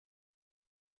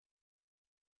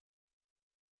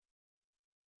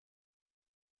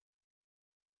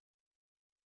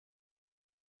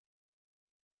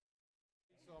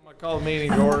I'm gonna call the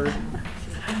meeting to order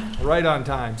right on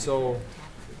time. So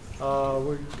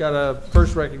we've got to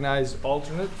first recognize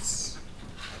alternates.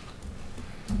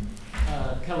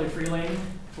 Kelly Freeling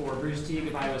for Bruce Teague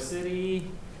of Iowa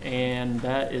City, and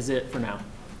that is it for now.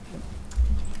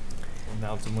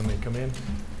 Announce them when they come in.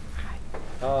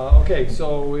 Okay,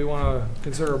 so we want to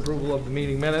consider approval of the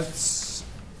meeting minutes.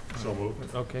 So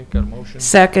moved. Okay, got a motion.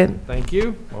 Second. Thank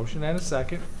you. Motion and a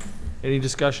second. Any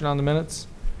discussion on the minutes?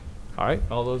 All right,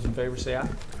 all those in favor say aye.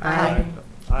 Aye.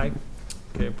 Aye.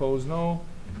 Okay, opposed, no.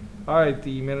 All right,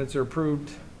 the minutes are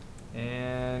approved.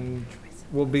 And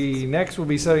we'll be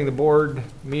setting the board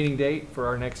meeting date for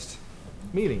our next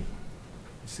meeting.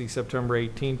 See September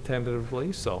 18th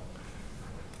tentatively, so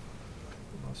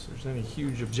unless there's any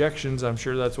huge objections, I'm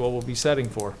sure that's what we'll be setting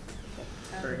for.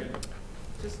 Very good.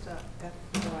 Just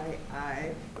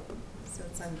FYI,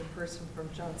 since I'm the person from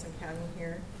Johnson County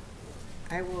here,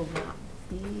 I will not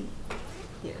be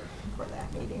here for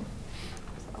that meeting.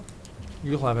 So,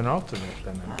 You'll have an alternate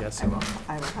then, I'm guessing.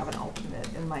 I will have an alternate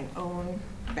in my own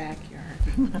backyard.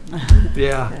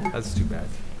 Yeah, that's too bad.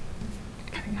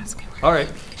 All right.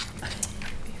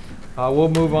 We'll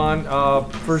move on.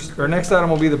 Our next item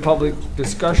will be the public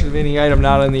discussion of any item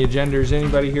not on the agenda. Is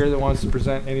anybody here that wants to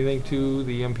present anything to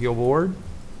the MPO board?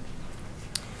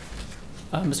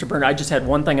 Mr. Byrne, I just had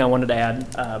one thing I wanted to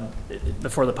add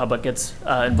before the public gets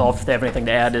involved, if they have anything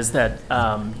to add, is that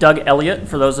Doug Elliott,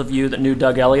 for those of you that knew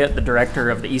Doug Elliott, the director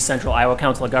of the East Central Iowa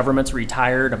Council of Governments,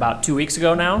 retired about 2 weeks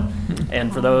ago now.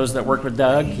 And for those that worked with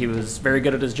Doug, he was very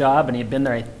good at his job, and he had been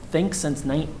there, I think, since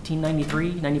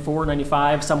 1993, 94,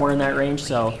 95, somewhere in that range.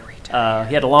 So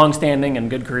he had a long-standing and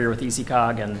good career with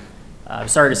ECOG, and I'm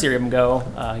sorry to see him go.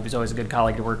 He was always a good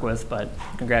colleague to work with, but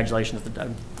congratulations to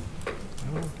Doug.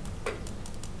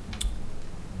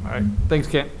 All right, thanks,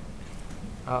 Kent.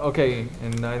 Okay,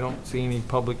 and I don't see any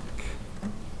public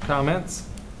comments.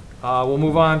 We'll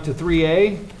move on to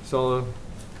 3A. So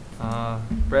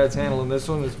Brad's handling this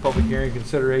one. It's public hearing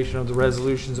consideration of the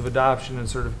resolutions of adoption and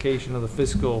certification of the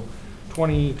fiscal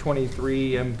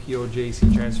 2023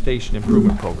 MPOJC Transportation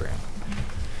Improvement Program.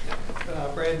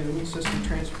 Brad Newman, System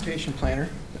Transportation Planner.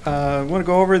 I want to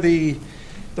go over the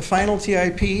final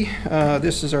TIP.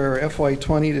 This is our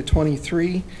FY20 to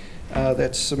 23.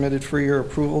 That's submitted for your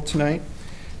approval tonight.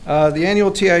 The annual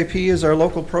TIP is our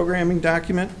local programming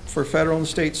document for federal and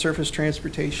state surface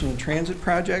transportation and transit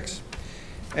projects.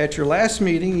 At your last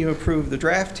meeting, you approved the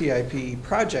draft TIP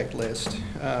project list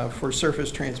for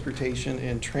surface transportation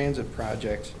and transit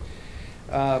projects.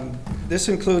 This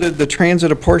included the transit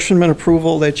apportionment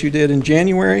approval that you did in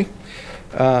January.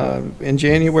 In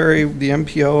January, the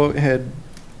MPO had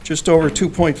just over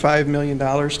 $2.5 million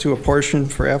to apportion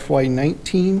for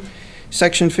FY19.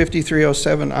 Section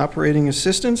 5307 operating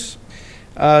assistance.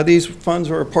 These funds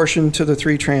were apportioned to the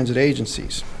 3 transit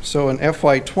agencies. So in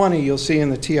FY20, you'll see in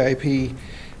the TIP,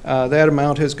 that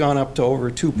amount has gone up to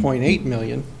over $2.8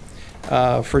 million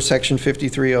for Section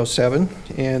 5307.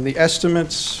 And the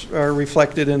estimates are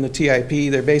reflected in the TIP.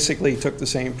 They basically took the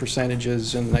same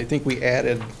percentages, and I think we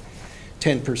added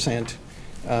 10%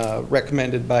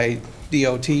 recommended by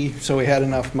DOT, so we had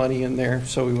enough money in there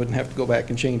so we wouldn't have to go back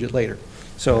and change it later.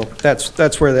 So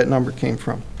that's where that number came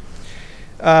from.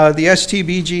 The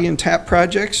STBG and TAP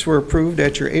projects were approved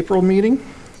at your April meeting.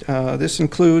 This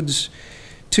includes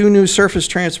 2 new surface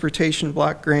transportation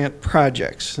block grant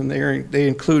projects, and they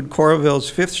include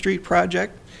Coralville's 5th Street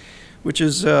project, which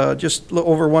is just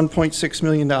over $1.6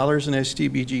 million in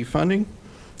STBG funding,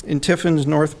 and Tiffin's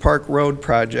North Park Road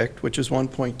project, which is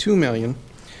 $1.2 million.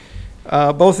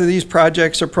 Both of these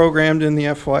projects are programmed in the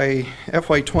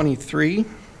FY23.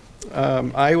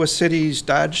 Iowa City's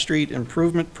Dodge Street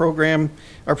Improvement Program,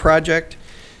 our project,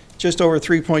 just over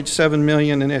 $3.7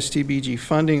 million in STBG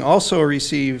funding, also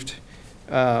received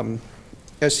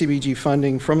STBG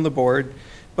funding from the board,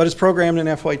 but it's programmed in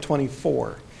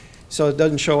FY24. So it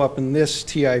doesn't show up in this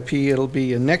TIP. It'll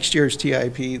be in next year's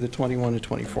TIP, the 21 to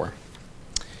 24.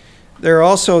 There are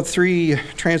also 3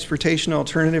 transportation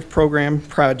alternative program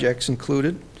projects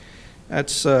included.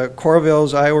 That's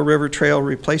Coralville's Iowa River Trail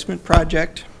Replacement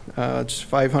Project. It's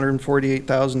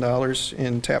 $548,000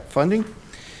 in TAP funding.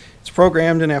 It's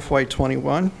programmed in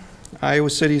FY21. Iowa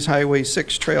City's Highway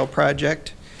 6 Trail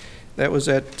Project. That was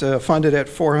funded at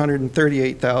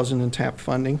 $438,000 in TAP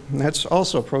funding, and that's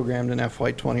also programmed in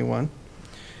FY21.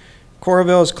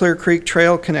 Coralville's Clear Creek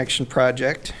Trail Connection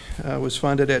Project was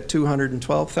funded at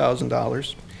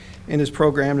 $212,000 and is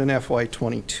programmed in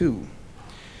FY22.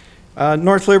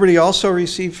 North Liberty also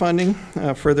received funding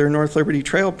for their North Liberty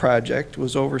Trail project,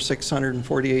 was over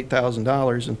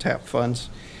 $648,000 in TAP funds,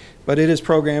 but it is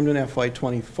programmed in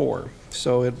FY24.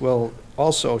 So it will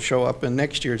also show up in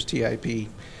next year's TIP,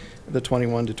 the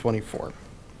 21 to 24.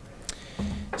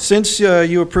 Since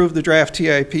you approved the draft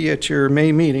TIP at your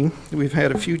May meeting, we've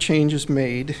had a few changes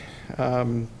made.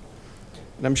 And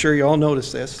I'm sure you all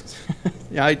noticed this.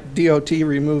 DOT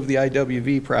removed the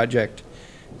IWV project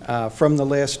from the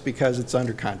list because it's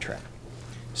under contract.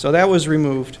 So that was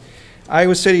removed.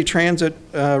 Iowa City Transit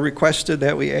requested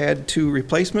that we add 2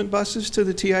 replacement buses to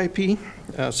the TIP.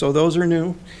 So those are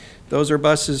new. Those are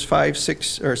buses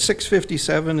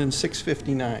 657 and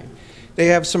 659. They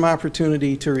have some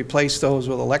opportunity to replace those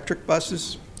with electric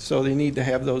buses, so they need to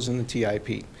have those in the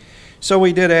TIP. So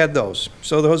we did add those.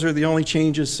 So those are the only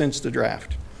changes since the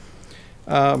draft.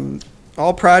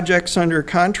 All projects under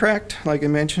contract, like I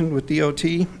mentioned with DOT,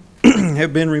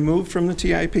 have been removed from the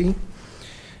TIP.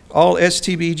 All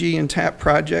STBG and TAP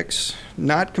projects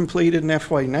not completed in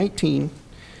FY19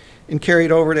 and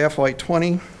carried over to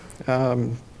FY20.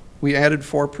 We added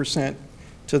 4%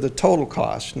 to the total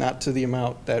cost, not to the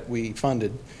amount that we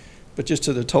funded, but just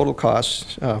to the total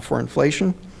cost for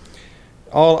inflation.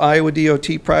 All Iowa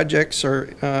DOT projects are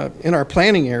in our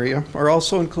planning area are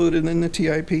also included in the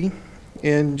TIP.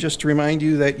 And just to remind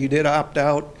you that you did opt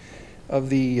out of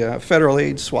the federal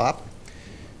aid swap.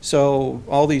 So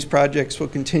all these projects will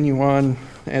continue on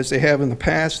as they have in the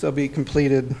past. They'll be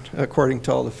completed according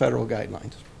to all the federal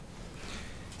guidelines.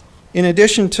 In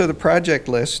addition to the project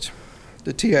list,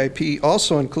 the TIP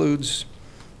also includes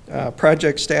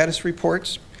project status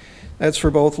reports. That's for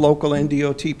both local and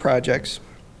DOT projects.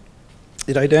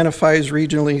 It identifies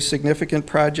regionally significant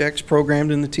projects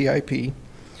programmed in the TIP.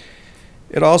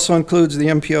 It also includes the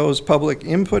MPO's public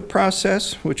input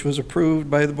process, which was approved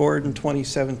by the board in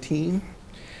 2017.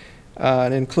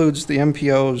 It includes the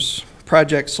MPO's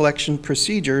project selection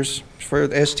procedures for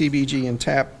the STBG and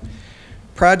TAP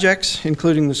projects,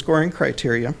 including the scoring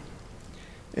criteria.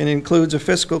 It includes a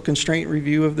fiscal constraint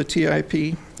review of the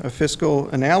TIP. A fiscal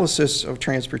analysis of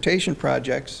transportation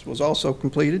projects was also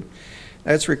completed.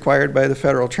 That's required by the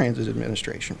Federal Transit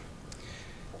Administration.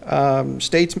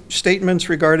 Statements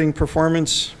regarding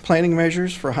performance planning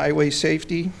measures for highway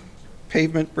safety,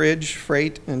 pavement, bridge,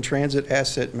 freight, and transit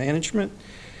asset management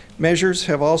measures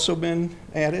have also been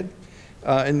added.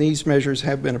 And these measures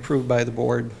have been approved by the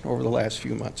board over the last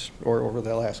few months, or over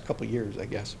the last couple of years, I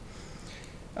guess.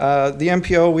 The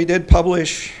MPO, we did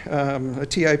publish a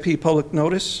TIP public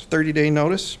notice, 30-day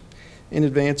notice, in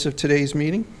advance of today's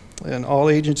meeting. And all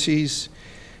agencies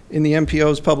in the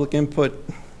MPO's public input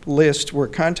list were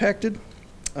contacted.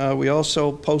 We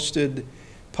also posted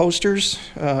posters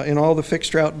in all the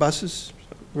fixed route buses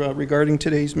regarding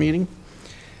today's meeting.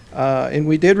 And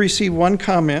we did receive one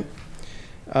comment.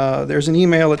 There's an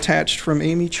email attached from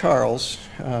Amy Charles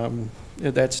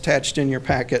that's attached in your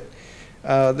packet.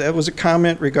 That was a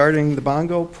comment regarding the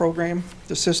Bongo program,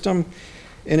 the system,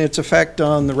 and its effect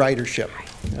on the ridership,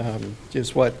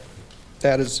 is what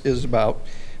that is about.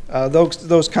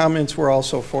 Those comments were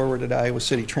also forwarded to Iowa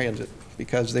City Transit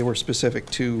because they were specific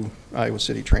to Iowa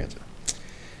City Transit.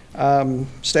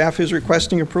 Staff is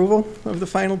requesting approval of the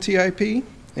final TIP,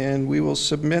 and we will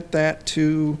submit that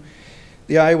to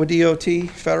the Iowa DOT,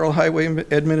 Federal Highway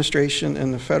Administration,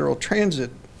 and the Federal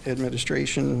Transit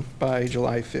Administration by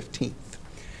July 15th.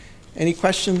 Any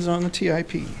questions on the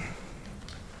TIP?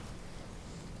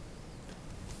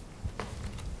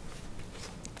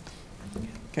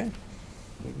 Okay,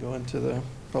 we go into the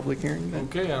public hearing then.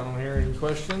 Okay, I don't hear any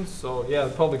questions, so yeah,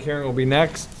 the public hearing will be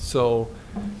next, so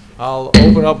I'll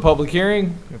open up public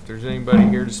hearing. If there's anybody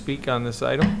here to speak on this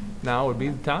item, now would be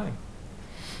the time.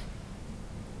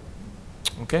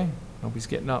 Okay, nobody's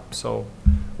getting up, so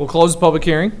we'll close the public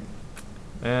hearing.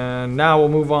 And now we'll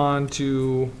move on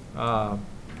to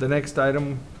the next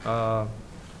item,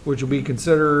 which will be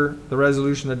consider the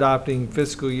resolution adopting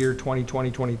fiscal year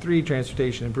 2020-23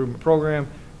 Transportation Improvement Program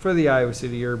for the Iowa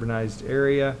City Urbanized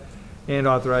area and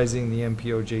authorizing the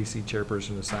MPOJC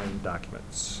chairperson to sign the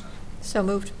documents. So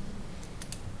moved.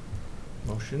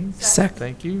 Motion? Second.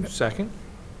 Thank you. Second?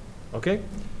 Okay.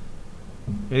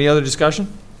 Any other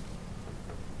discussion?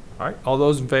 All right, all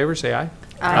those in favor say aye.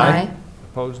 Aye.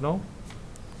 Opposed, no?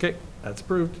 Okay, that's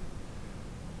approved.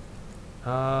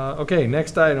 Okay,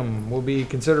 next item will be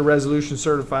consider resolution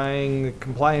certifying the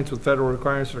compliance with federal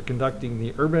requirements for conducting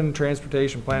the urban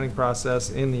transportation planning process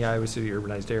in the Iowa City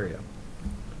urbanized area.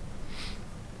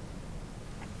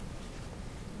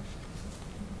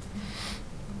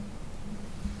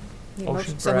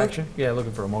 Motion So for moved. action? Yeah,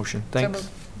 looking for a motion. So Thanks.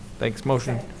 moved. Thanks,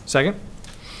 motion. Second?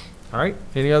 All right,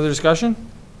 any other discussion?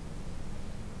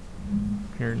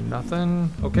 Hearing nothing,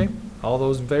 okay. All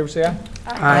those in favor say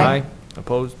aye.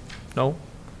 Opposed? No?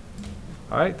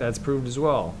 All right, that's approved as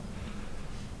well.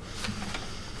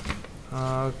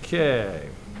 Okay,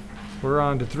 we're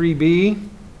on to 3B.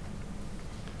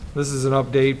 This is an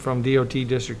update from DOT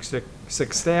District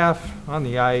 6 staff on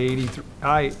the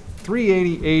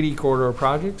I-380 corridor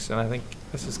projects, and I think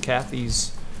this is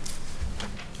Kathy's.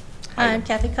 Hi, I'm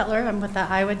Kathy Cutler. I'm with the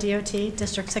Iowa DOT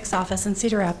District 6 office in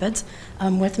Cedar Rapids.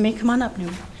 With me, come on up,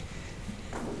 Newman,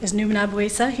 is Newman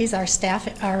Abuisa. He's our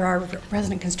staff, our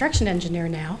resident construction engineer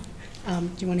now. Do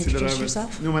you want to introduce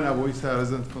yourself? Newman Abuisa,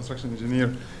 resident construction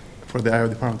engineer for the Iowa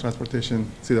Department of Transportation,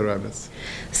 Cedar Rapids.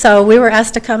 So we were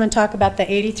asked to come and talk about the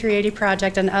 8380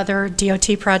 project and other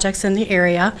DOT projects in the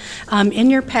area. In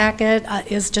your packet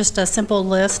is just a simple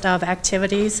list of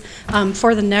activities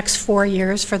for the next 4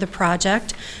 years for the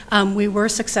project. We were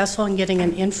successful in getting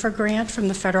an infra grant from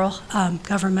the federal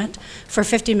government for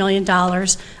 $50 million.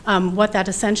 What that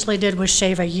essentially did was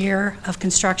shave a year of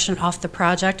construction off the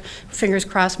project. Fingers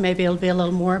crossed, maybe it'll be a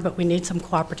little more, but we need some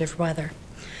cooperative weather.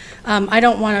 I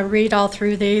don't want to read all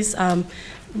through these.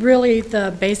 Really,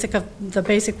 the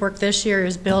basic work this year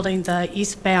is building the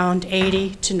eastbound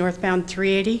 80 to northbound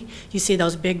 380. You see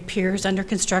those big piers under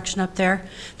construction up there?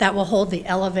 That will hold the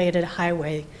elevated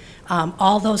highway.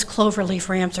 All those cloverleaf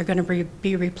ramps are going to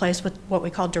be replaced with what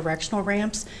we call directional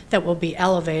ramps that will be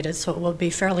elevated, so it will be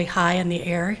fairly high in the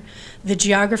air. The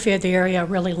geography of the area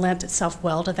really lent itself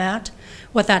well to that.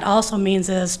 What that also means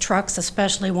is trucks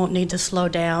especially won't need to slow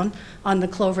down on the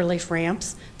cloverleaf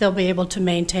ramps. They'll be able to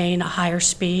maintain a higher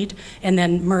speed, and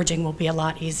then merging will be a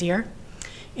lot easier.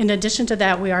 In addition to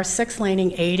that, we are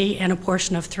 6-laning 80 and a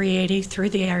portion of 380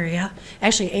 through the area,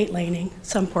 actually 8-laning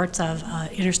some parts of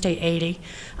Interstate 80.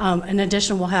 In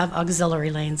addition, we'll have auxiliary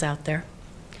lanes out there.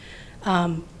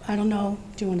 I don't know,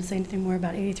 do you want to say anything more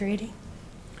about 8380?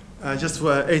 Just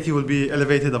 80 will be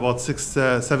elevated about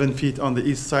 6-7 feet on the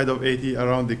east side of 80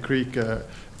 around the creek,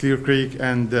 Clear Creek,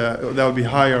 and that will be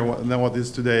higher than what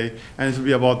is today, and it will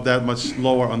be about that much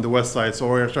lower on the west side. So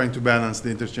we're trying to balance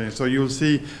the interchange. So you'll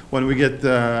see when we get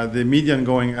the median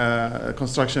going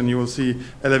construction, you will see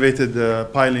elevated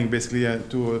piling basically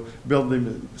to build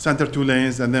the center 2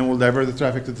 lanes, and then we'll divert the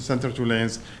traffic to the center 2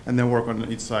 lanes, and then work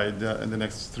on each side in the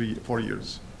next 3-4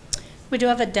 years. We do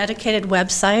have a dedicated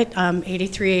website,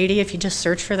 8380, if you just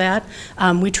search for that.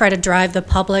 We try to drive the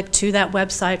public to that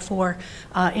website for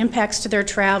impacts to their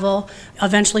travel.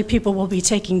 Eventually, people will be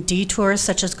taking detours,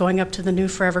 such as going up to the new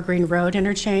Forever Green Road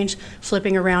interchange,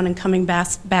 flipping around and coming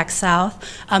back south.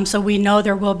 So we know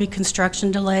there will be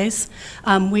construction delays.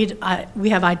 We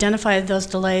have identified those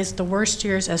delays, the worst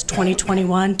years as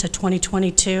 2021 to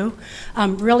 2022.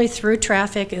 Really, through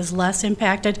traffic is less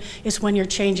impacted. It's when you're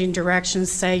changing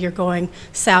directions, say you're going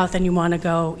south and you want to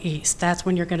go east. That's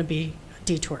when you're going to be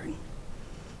detouring.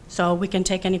 So we can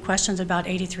take any questions about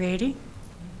 8380.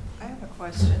 I have a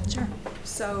question. Sure.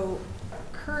 So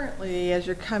currently, as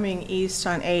you're coming east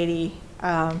on 80,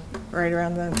 right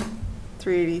around the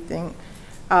 380 thing,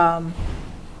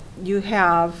 you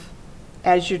have,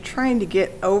 as you're trying to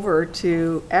get over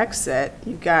to exit,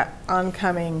 you've got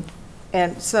oncoming.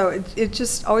 And so it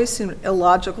just always seemed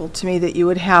illogical to me that you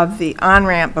would have the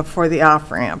on-ramp before the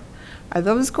off-ramp. Are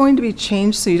those going to be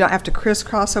changed so you don't have to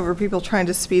crisscross over people trying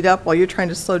to speed up while you're trying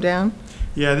to slow down?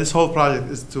 Yeah, this whole project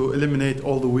is to eliminate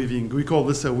all the weaving. We call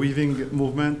this a weaving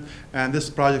movement, and this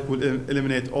project will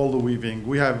eliminate all the weaving.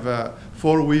 We have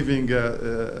 4 weaving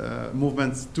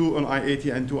movements, 2 on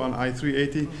I-80 and 2 on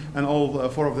I-380, and all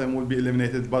 4 of them will be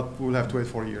eliminated, but we'll have to wait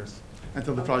 4 years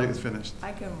until the project is finished.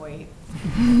 I can wait.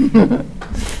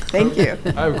 Thank you.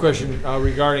 I have a question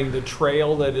regarding the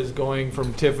trail that is going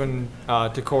from Tiffin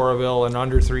to Coralville and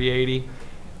under 380.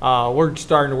 We're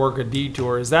starting to work a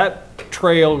detour. Is that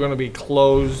trail going to be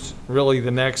closed really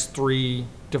the next 3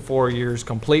 to 4 years,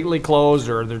 completely closed,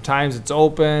 or are there times it's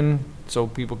open so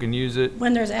people can use it?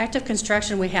 When there's active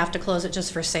construction, we have to close it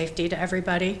just for safety to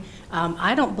everybody.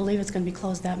 I don't believe it's going to be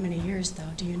closed that many years,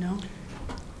 though. Do you know?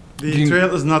 The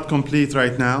trail is not complete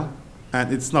right now,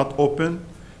 and it's not open.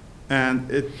 And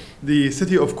the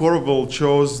city of Coralville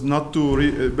chose not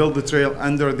to build the trail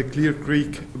under the Clear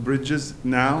Creek bridges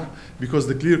now, because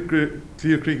the Clear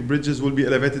Creek bridges will be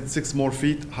elevated 6 more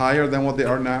feet higher than what they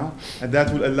are now, and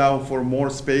that will allow for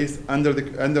more space under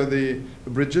the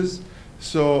bridges.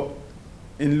 So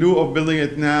in lieu of building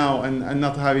it now and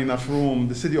not having enough room,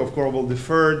 the city of Coralville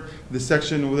deferred the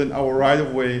section within our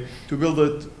right-of-way to build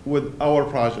it with our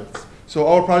projects. So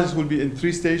our projects will be in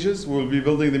 3 stages. We'll be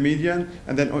building the median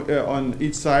and then on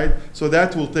each side. So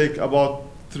that will take about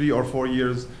 3 or 4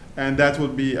 years, and that will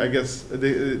be, I guess,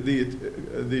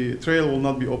 the trail will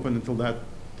not be open until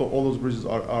all those bridges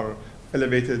are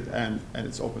elevated and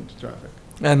it's open to traffic.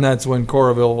 And that's when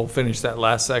Coralville will finish that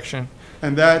last section.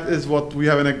 And that is what we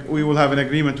have, we will have an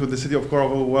agreement with the city of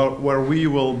Coralville where we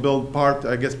will build part,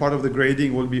 I guess part of the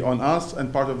grading will be on us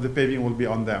and part of the paving will be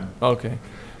on them. Okay.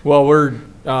 Well, we're,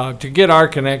 to get our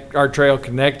trail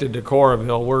connected to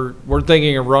Coralville, we're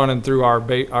thinking of running through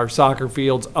our soccer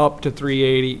fields up to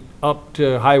 380, up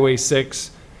to Highway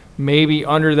 6, maybe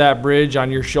under that bridge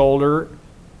on your shoulder,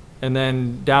 and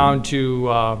then down to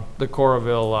the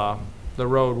Coralville, the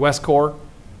road, West Core,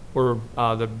 where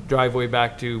the driveway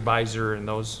back to Beiser and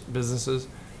those businesses.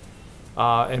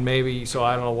 And maybe, so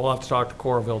I don't know, we'll have to talk to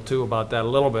Coralville too about that a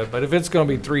little bit. But if it's gonna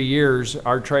be 3 years,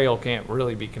 our trail can't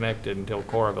really be connected until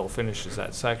Coralville finishes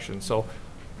that section. So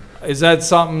is that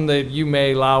something that you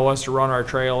may allow us to run our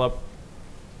trail up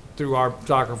through our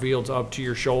soccer fields up to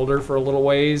your shoulder for a little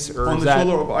ways? Or On is the that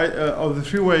shoulder of the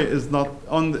freeway is not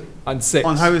on the, on 6?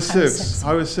 on Highway 6. Six.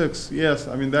 Highway 6, yes,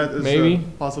 I mean, that is Maybe? a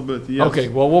possibility, yes. Okay,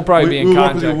 well, we'll probably be in We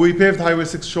work with you. contact. We paved Highway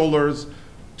 6 shoulders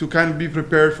to kind of be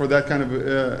prepared for that kind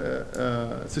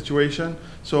of situation.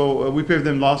 So we paved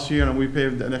them last year, and we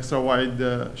paved an extra wide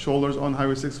shoulders on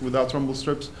Highway 6 without rumble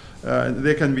strips.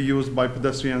 They can be used by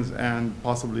pedestrians and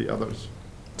possibly others.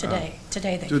 Today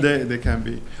they Today they can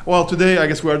be. Well, today I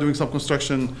guess we are doing some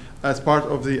construction as part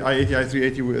of the I-80,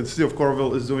 I-380. The city of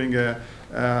Coralville is doing a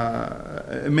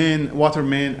water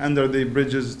main under the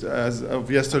bridges as of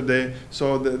yesterday.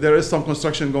 So there is some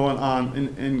construction going on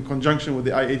in conjunction with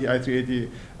the I-80,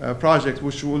 I-380 project,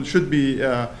 which should be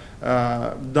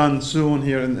done soon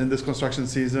here in this construction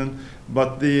season.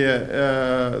 But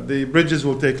the bridges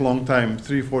will take a long time,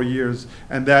 3-4 years,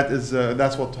 and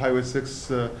that's what Highway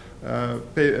 6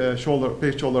 paved shoulder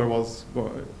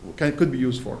could be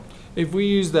used for. If we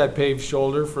use that paved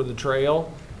shoulder for the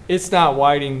trail, it's not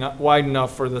wide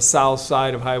enough for the south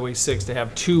side of Highway 6 to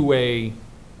have two-way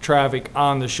traffic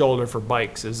on the shoulder for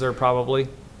bikes, is there probably?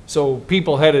 So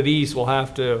people headed east will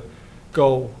have to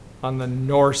go on the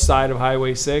north side of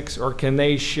Highway 6, or can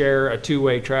they share a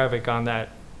two-way traffic on that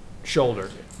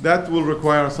shoulder? That will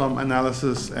require some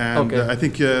analysis, and Okay. I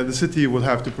think the city will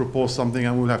have to propose something,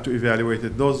 and we'll have to evaluate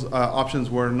it. Those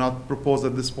options were not proposed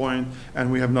at this point,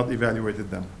 and we have not evaluated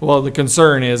them. Well, the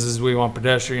concern is we want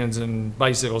pedestrians and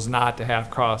bicycles not to have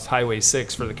crossed Highway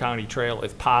 6 for the county trail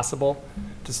if possible,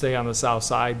 to stay on the south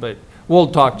side, but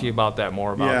we'll talk to you about that,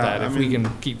 more about Yeah, that, I if we mean-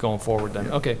 can keep going forward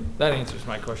then. Okay, that answers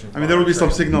my question. I mean, there will be some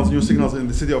signals, new signals in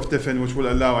the city of Tiffin, which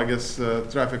will allow, I guess,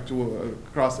 traffic to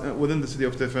cross within the city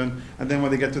of Tiffin. And then when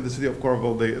they get to the city of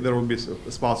Coralville, there will be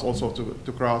spots also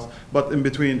to cross. But in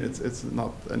between, it's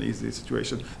not an easy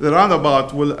situation. The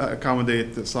roundabout will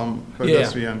accommodate some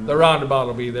pedestrian. Yeah, the roundabout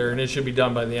will be there, and it should be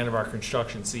done by the end of our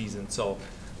construction season, so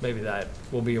maybe that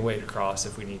will be a way to cross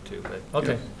if we need to, but,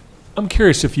 okay. I'm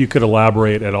curious if you could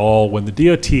elaborate at all, when the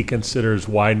DOT considers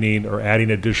widening or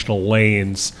adding additional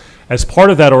lanes, as part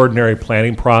of that ordinary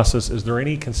planning process, is there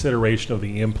any consideration of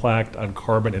the impact on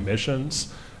carbon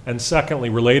emissions? And secondly,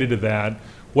 related to that,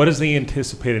 what is the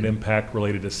anticipated impact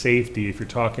related to safety if you're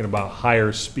talking about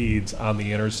higher speeds on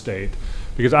the interstate?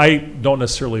 Because I don't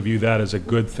necessarily view that as a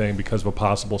good thing because of a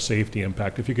possible safety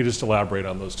impact. If you could just elaborate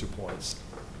on those 2 points.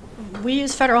 We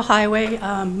use federal highway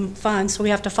funds, so we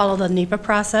have to follow the NEPA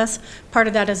process. Part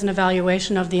of that is an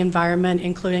evaluation of the environment,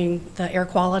 including the air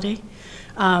quality.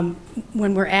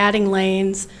 When we're adding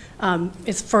lanes,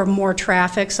 it's for more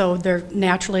traffic, so there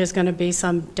naturally is going to be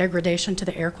some degradation to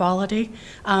the air quality.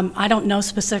 I don't know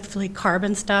specifically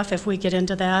carbon stuff, if we get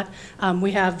into that.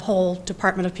 We have a whole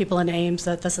department of people in Ames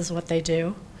that this is what they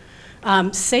do.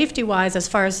 Safety-wise, as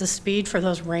far as the speed for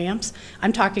those ramps,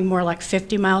 I'm talking more like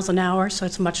 50 miles an hour, so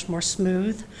it's much more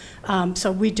smooth.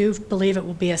 So we do believe it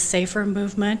will be a safer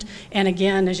movement. And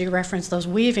again, as you referenced, those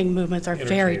weaving movements are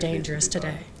very Interchange needs to dangerous be done.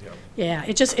 today. Yep. Yeah,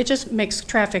 it just makes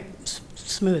traffic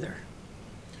smoother.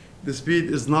 The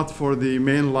speed is not for the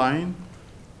main line.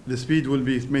 The speed will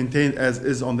be maintained as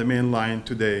is on the main line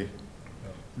today.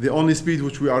 The only speed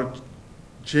which we are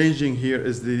changing here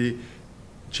is the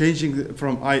changing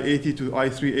from I-80 to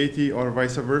I-380 or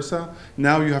vice versa.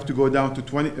 Now you have to go down to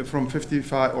 20, from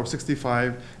 55 or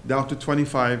 65 down to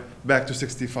 25, back to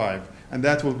 65. And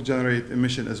that will generate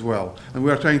emission as well. And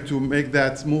we are trying to make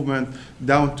that movement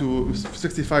down to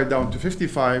 65, down to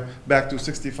 55, back to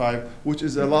 65, which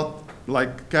is a lot,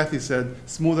 like Kathy said,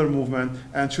 smoother movement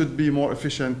and should be more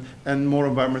efficient and more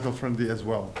environmental friendly as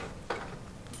well.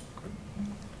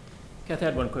 Kathy, I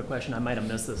had one quick question. I might have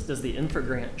missed this. Does the infra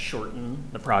grant shorten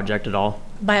the project at all?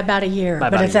 By about a year, By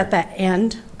but about a it's year. at the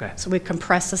end. Okay. So we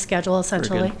compress the schedule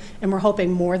essentially, good. and we're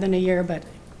hoping more than a year, but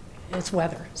it's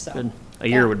weather, so. Good. A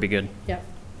year Yeah. would be good. Yep.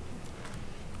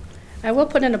 I will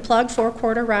put in a plug for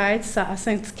Quarter Rides,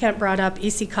 since Kent brought up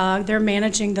ECOG. They're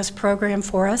managing this program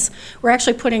for us. We're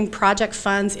actually putting project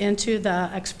funds into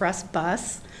the express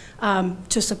bus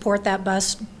to support that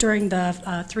bus during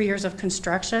the 3 years of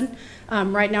construction.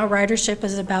 Right now, ridership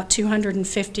is about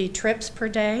 250 trips per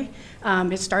day.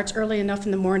 It starts early enough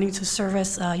in the morning to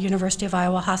service University of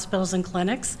Iowa hospitals and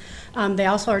clinics. They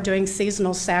also are doing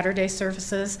seasonal Saturday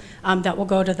services that will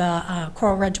go to the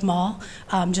Coral Ridge Mall,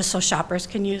 just so shoppers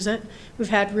can use it. We've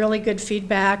had really good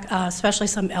feedback, especially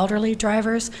some elderly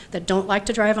drivers that don't like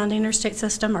to drive on the interstate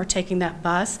system are taking that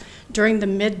bus during the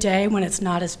midday when it's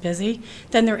not as busy.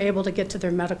 Then they're able to get to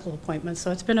their medical appointments.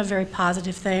 So it's been a very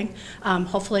positive thing.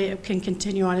 Hopefully it can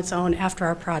continue on its own after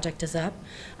our project is up.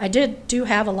 I do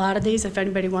have a lot of these if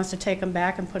anybody wants to take them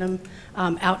back and put them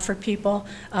out for people.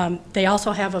 They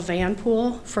also have a van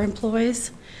pool for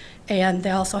employees, and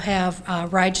they also have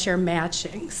rideshare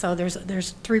matching. So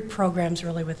there's 3 programs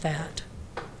really with that.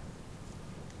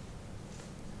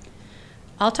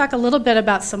 I'll talk a little bit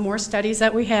about some more studies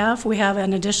that we have. We have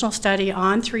an additional study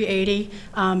on 380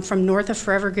 from north of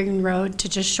Forever Green Road to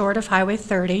just short of Highway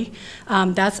 30.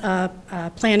 That's a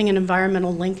planning and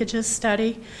environmental linkages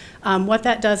study. What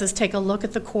that does is take a look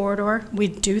at the corridor. We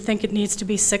do think it needs to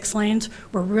be 6 lanes.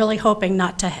 We're really hoping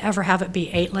not to ever have it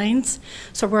be 8 lanes.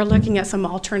 So we're looking at some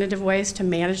alternative ways to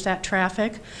manage that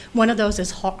traffic. One of those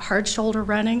is hard shoulder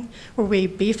running, where we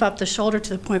beef up the shoulder to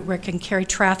the point where it can carry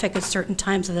traffic at certain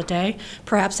times of the day.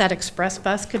 Perhaps that express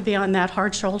bus could be on that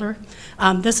hard shoulder.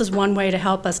 This is one way to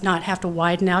help us not have to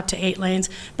widen out to 8 lanes,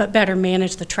 but better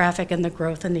manage the traffic and the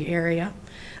growth in the area.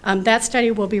 That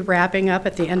study will be wrapping up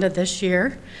at the end of this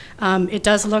year. It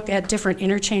does look at different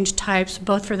interchange types,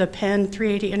 both for the Penn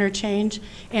 380 interchange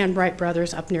and Wright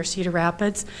Brothers up near Cedar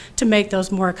Rapids, to make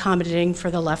those more accommodating for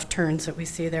the left turns that we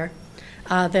see there.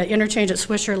 The interchange at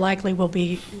Swisher likely will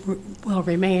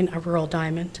remain a rural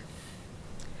diamond.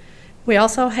 We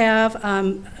also have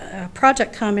a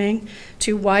project coming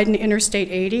to widen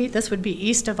Interstate 80. This would be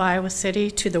east of Iowa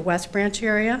City to the West Branch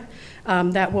area.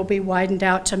 That will be widened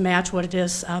out to match what it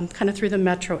is kind of through the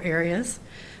metro areas.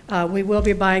 We will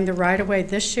be buying the right-of-way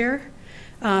this year.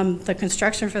 The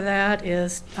construction for that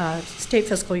is state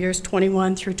fiscal years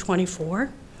 21 through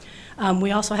 24.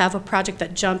 We also have a project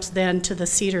that jumps then to the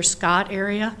Cedar-Scott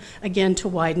area, again to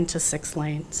widen to 6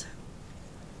 lanes.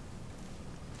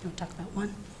 You want to talk about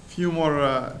one? Few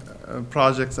more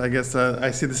projects, I guess.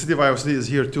 I see the city of Iowa City is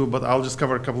here too, but I'll just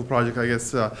cover a couple projects. I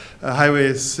guess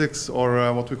Highway 6,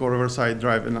 or what we call Riverside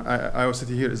Drive in Iowa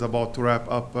City here, is about to wrap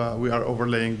up. We are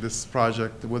overlaying this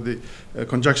project with the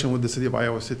conjunction with the city of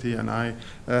Iowa City, and I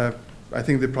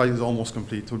think the project is almost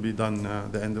complete. It will be done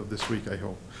the end of this week, I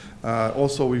hope.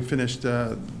 Also, we finished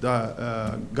the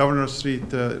Governor Street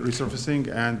resurfacing,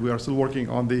 and we are still working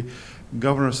on the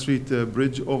Governor Street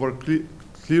bridge over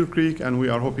Clear Creek, and we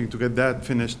are hoping to get that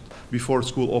finished before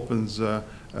school opens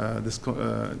this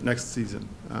next season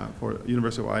for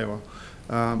University of Iowa.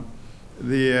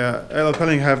 The LL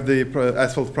Pelling have the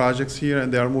asphalt projects here,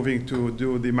 and they are moving to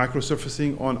do the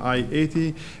microsurfacing on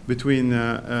I-80 between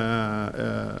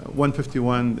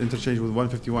 151, interchange with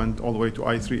 151 all the way to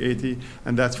I-380,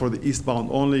 and that's for the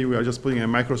eastbound only. We are just putting a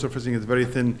microsurfacing. It's a very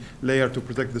thin layer to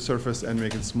protect the surface and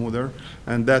make it smoother,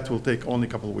 and that will take only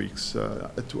a couple of weeks.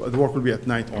 The work will be at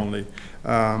night only.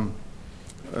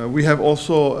 We have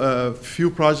also a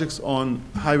few projects on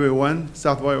Highway 1,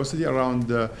 south of Iowa City,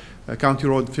 around County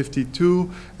Road 52,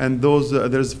 and those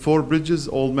there's 4 bridges: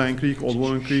 Old Man Creek, Old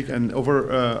Woman Creek, and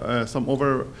some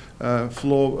overflow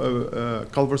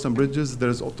culverts and bridges.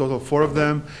 There's a total of 4 of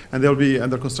them, and they'll be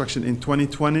under construction in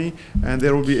 2020. And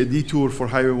there will be a detour for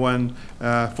Highway 1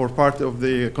 for part of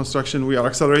the construction. We are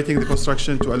accelerating the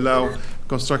construction to allow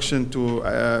construction to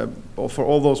for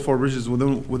all those 4 bridges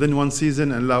within one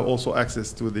season, and allow also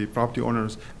access to the property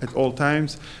owners at all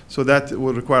times. So that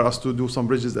will require us to do some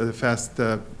bridges at a fast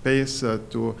pace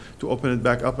to open it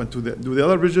back up and to do the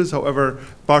other bridges. However,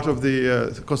 part of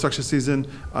the construction season,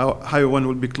 Highway 1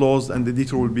 will be closed, and the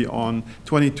detour will be on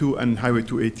 22 and Highway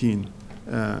 218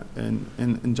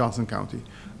 in Johnson County.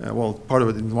 Well, part of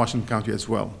it in Washington County as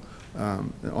well.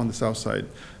 On the south side.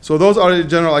 So those are in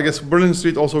general. I guess Burlington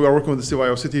Street also, we are working with the city of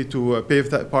Iowa City to pave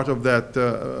that part of that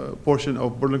portion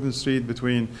of Burlington Street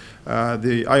between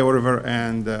the Iowa River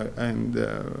and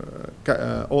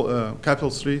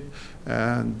Capitol Street,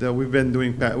 and we've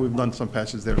done some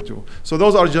patches there too. So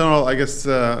those are general, I guess,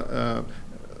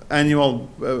 annual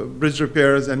bridge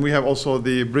repairs, and we have also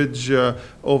the bridge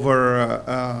over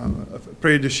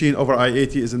Prairie du Chien over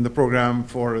I-80 is in the program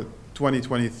for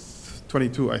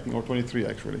 2022, I think, or 23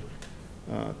 actually,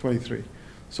 23.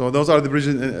 So those are the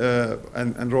bridges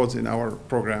and roads in our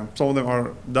program. Some of them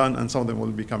are done and some of them will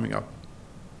be coming up.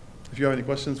 If you have any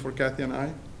questions for Kathy and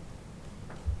I?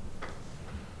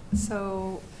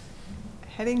 So,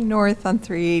 heading north on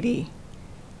 380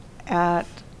 at,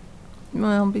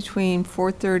 well, between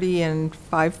 4:30 and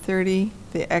 5:30,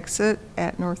 the exit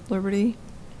at North Liberty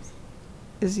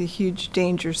is a huge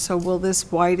danger. So will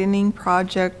this widening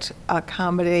project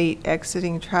accommodate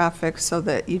exiting traffic so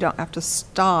that you don't have to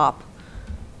stop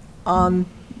on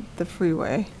the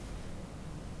freeway?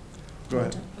 Go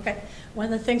ahead. Okay. One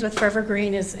of the things with Forever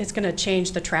Green is it's going to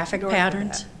change the traffic North of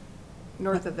patterns. that.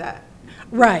 North of that.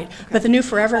 Right, but the new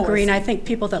Forever Oh, I Green, see. I think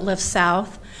people that live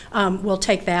south will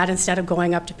take that instead of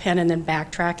going up to Penn and then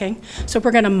backtracking. So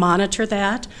we're going to monitor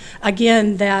that.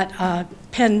 Again, that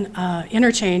Penn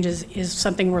interchange is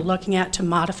something we're looking at to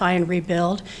modify and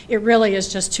rebuild. It really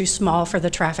is just too small for the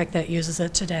traffic that uses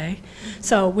it today.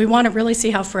 So we want to really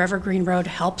see how Forever Green Road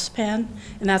helps Penn,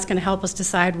 and that's going to help us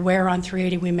decide where on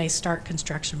 380 we may start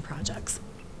construction projects.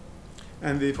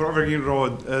 And the Forever Green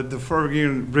Road, the Forever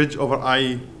Green Bridge over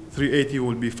I-380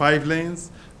 will be 5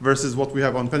 lanes versus what we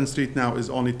have on Penn Street now is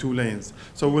only 2 lanes.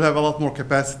 So we'll have a lot more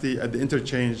capacity at the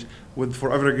interchange with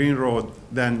Forever Green Road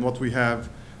than what we have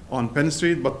on Penn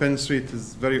Street. But Penn Street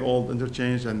is very old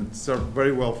interchange and it's served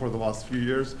very well for the last few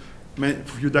years,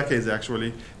 few decades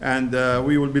actually. And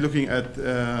we will be looking at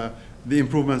the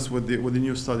improvements with the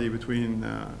new study between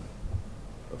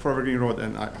Forever Green Road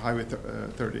and Highway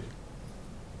 30.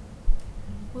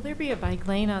 Will there be a bike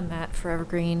lane on that Forever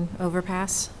Green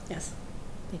overpass? Yes.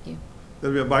 Thank you.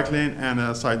 There'll be a bike lane and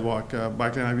a sidewalk.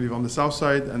 Bike lane, I believe, on the south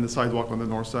side and the sidewalk on the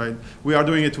north side. We are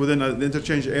doing it within the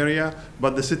interchange area,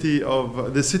 but the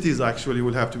cities actually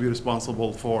will have to be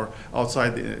responsible for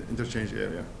outside the interchange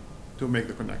area to make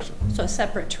the connection. So a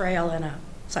separate trail and a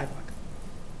sidewalk.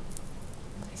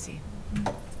 I see.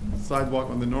 Sidewalk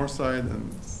on the north side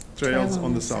and trails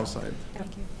on the south side.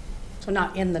 Thank you. So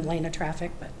not in the lane of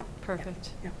traffic, but. Perfect.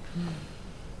 Yeah.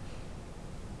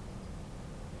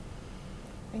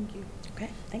 Thank you. Okay,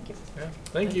 thank you. Yeah,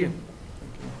 thank you.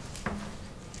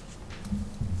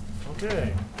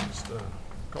 Okay, just a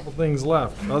couple things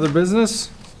left. Other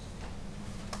business?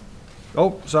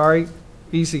 Oh, sorry,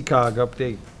 ECOG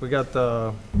update. We got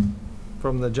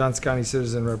from the Johnson County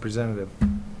Citizen Representative.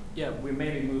 Yeah, we may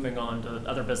be moving on to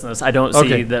other business. I don't Okay.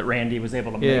 see that Randy was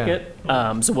able to make Yeah.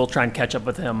 it, so we'll try and catch up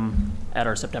with him at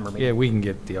our September meeting. Yeah, we can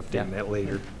get the update Yeah. on that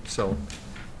later, so.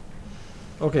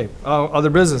 Okay, other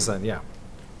business then, yeah.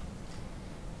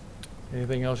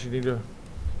 Anything else you need to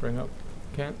bring up,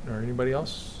 Kent, or anybody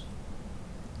else?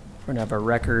 We're gonna have a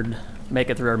record, make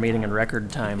it through our meeting in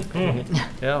record time.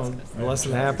 Yeah, less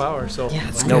than a half hour, so.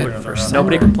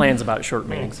 Nobody complains about short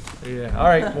meetings. Yeah, all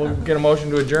right, we'll get a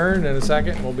motion to adjourn in a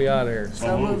second, we'll be out of here.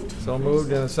 So moved. So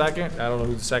moved in a second, I don't know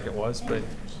who the second was, but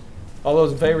all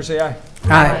those in favor say aye.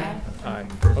 Aye. Aye.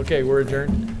 Okay, we're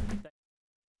adjourned.